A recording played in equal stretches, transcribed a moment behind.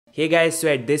Hey guys, so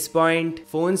at this point,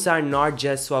 phones are not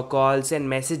just for calls and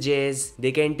messages.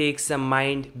 They can take some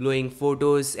mind-blowing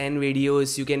photos and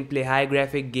videos. You can play high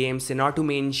graphic games, and not to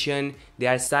mention,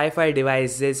 there are sci-fi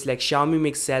devices like Xiaomi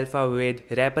Mix Alpha with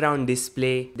wraparound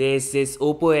display. There's this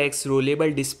Oppo X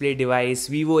rollable display device,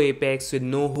 Vivo Apex with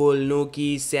no hole, no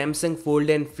keys, Samsung Fold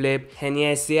and Flip, and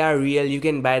yes, they are real. You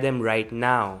can buy them right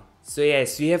now. So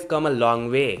yes, we have come a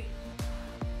long way.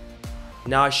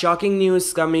 Now, shocking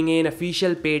news coming in.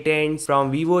 Official patents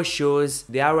from Vivo shows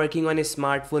they are working on a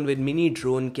smartphone with mini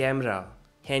drone camera.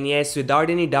 And yes, without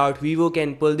any doubt, Vivo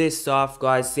can pull this off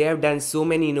cause they have done so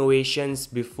many innovations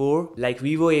before, like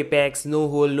Vivo Apex, no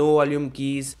hole, no volume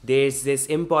keys. There's this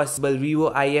impossible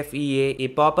Vivo IFEA, a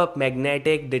pop-up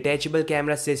magnetic detachable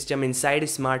camera system inside a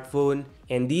smartphone.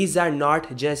 And these are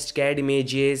not just CAD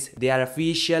images, they are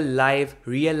official live,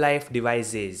 real-life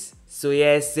devices. So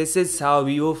yes, this is how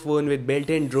Vivo phone with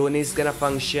built-in drone is gonna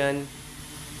function.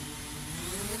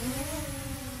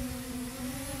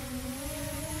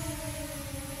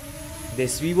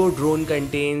 This Vivo drone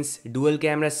contains dual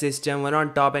camera system, one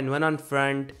on top and one on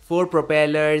front, 4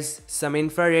 propellers, some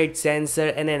infrared sensor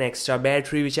and an extra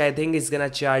battery which I think is gonna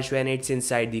charge when it's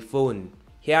inside the phone.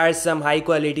 Here are some high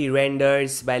quality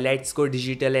renders by Let's Go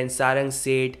Digital and Sarang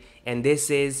Seth, and this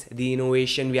is the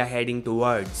innovation we are heading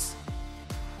towards.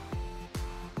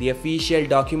 The official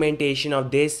documentation of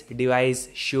this device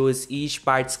shows each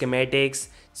part schematics.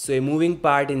 So a moving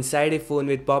part inside a phone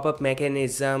with pop-up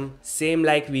mechanism, same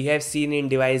like we have seen in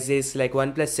devices like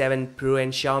OnePlus 7 Pro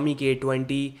and Xiaomi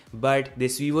K20, but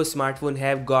this Vivo smartphone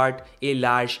have got a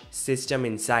large system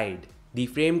inside. The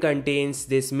frame contains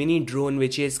this mini drone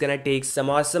which is gonna take some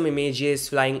awesome images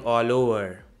flying all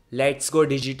over. Let's Go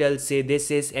Digital say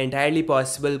this is entirely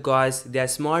possible cause there are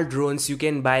small drones you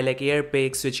can buy like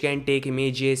Airpics which can take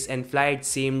images and fly at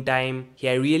same time.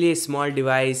 Here really a small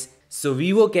device. So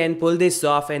Vivo can pull this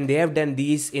off, and they have done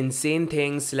these insane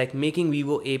things like making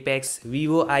Vivo Apex,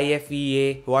 Vivo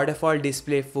IFEA, waterfall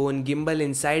display phone, gimbal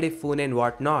inside a phone and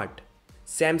whatnot.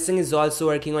 Samsung is also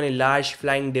working on a large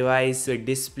flying device with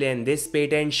display, and this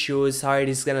patent shows how it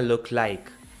is gonna look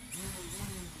like.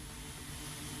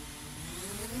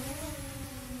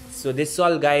 So this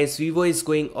all guys, Vivo is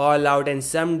going all out and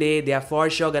someday they are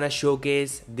for sure gonna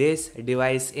showcase this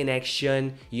device in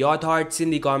action. Your thoughts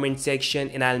in the comment section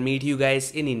and I'll meet you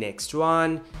guys in the next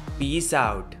one. Peace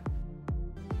out.